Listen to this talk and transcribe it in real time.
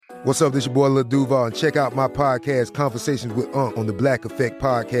What's up, this your boy Lil Duval, and check out my podcast, Conversations with Unc, on the Black Effect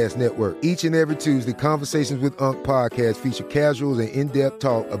Podcast Network. Each and every Tuesday, Conversations with Unc podcast feature casuals and in-depth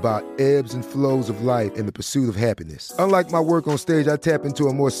talk about ebbs and flows of life and the pursuit of happiness. Unlike my work on stage, I tap into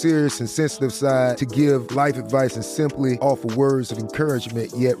a more serious and sensitive side to give life advice and simply offer words of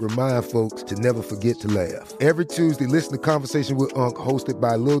encouragement, yet remind folks to never forget to laugh. Every Tuesday, listen to Conversations with Unc, hosted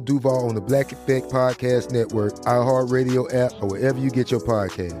by Lil Duval on the Black Effect Podcast Network, iHeartRadio app, or wherever you get your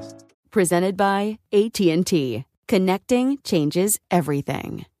podcasts. Presented by AT&T. Connecting changes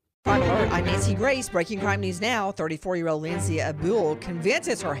everything. Crime Alert, I'm Nancy Grace. Breaking crime news now. 34-year-old Lindsay Abul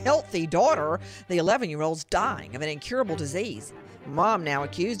convinces her healthy daughter the 11-year-old's dying of an incurable disease. Mom now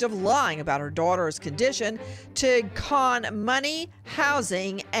accused of lying about her daughter's condition to con money,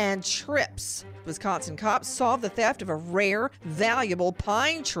 housing, and trips. Wisconsin cops solved the theft of a rare, valuable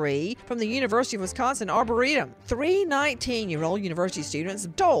pine tree from the University of Wisconsin Arboretum. 3 19-year-old university students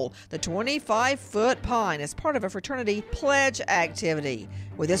stole the 25-foot pine as part of a fraternity pledge activity.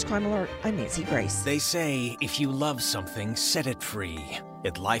 With this Crime Alert, I'm Nancy Grace. They say, if you love something, set it free.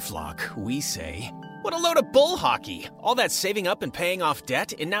 At LifeLock, we say, what a load of bull hockey. All that saving up and paying off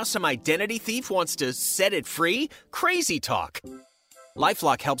debt, and now some identity thief wants to set it free? Crazy talk.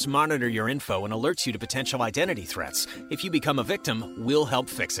 LifeLock helps monitor your info and alerts you to potential identity threats. If you become a victim, we'll help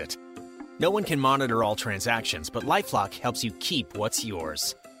fix it. No one can monitor all transactions, but LifeLock helps you keep what's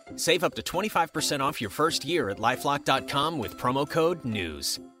yours. Save up to 25% off your first year at LifeLock.com with promo code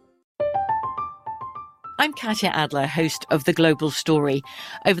NEWS. I'm Katya Adler, host of The Global Story.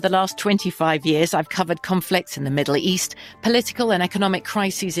 Over the last 25 years, I've covered conflicts in the Middle East, political and economic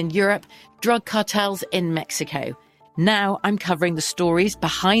crises in Europe, drug cartels in Mexico. Now I'm covering the stories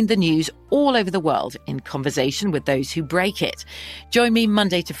behind the news all over the world in conversation with those who break it. Join me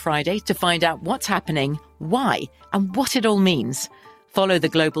Monday to Friday to find out what's happening, why, and what it all means. Follow The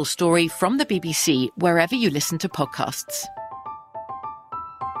Global Story from the BBC wherever you listen to podcasts.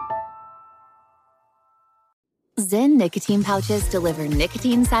 Zyn nicotine pouches deliver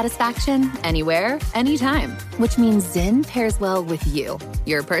nicotine satisfaction anywhere, anytime, which means Zyn pairs well with you,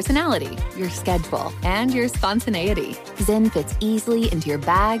 your personality, your schedule, and your spontaneity. Zyn fits easily into your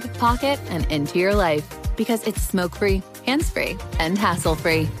bag, pocket, and into your life because it's smoke-free, hands-free, and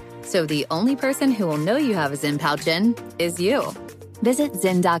hassle-free. So the only person who will know you have a Zyn pouch in is you. Visit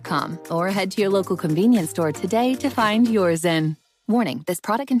Zyn.com or head to your local convenience store today to find your Zyn. Warning, this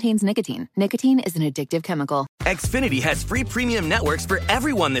product contains nicotine. Nicotine is an addictive chemical. Xfinity has free premium networks for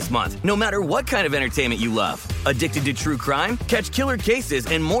everyone this month, no matter what kind of entertainment you love. Addicted to true crime? Catch killer cases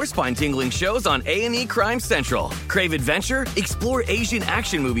and more spine-tingling shows on A&E Crime Central. Crave adventure? Explore Asian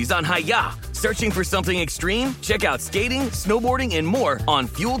action movies on Hi-YAH. Searching for something extreme? Check out skating, snowboarding, and more on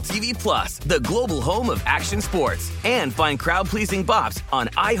Fuel TV Plus, the global home of action sports. And find crowd-pleasing bops on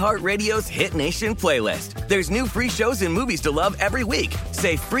iHeartRadio's Hit Nation playlist. There's new free shows and movies to love every week.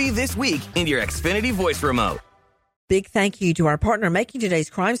 Say free this week in your Xfinity voice remote. Big thank you to our partner making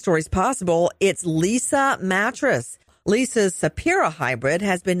today's crime stories possible. It's Leesa Mattress. Leesa's Sapira Hybrid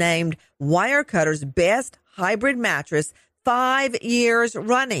has been named Wirecutter's best hybrid mattress 5 years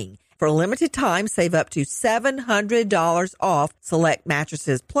running. For a limited time, save up to $700 off select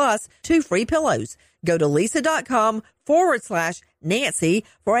mattresses plus 2 free pillows. Go to Leesa.com/Nancy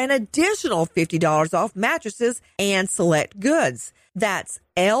for an additional $50 off mattresses and select goods. That's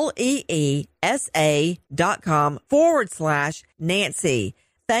LEESA.com/Nancy.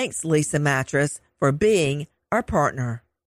 Thanks, Leesa Mattress, for being our partner.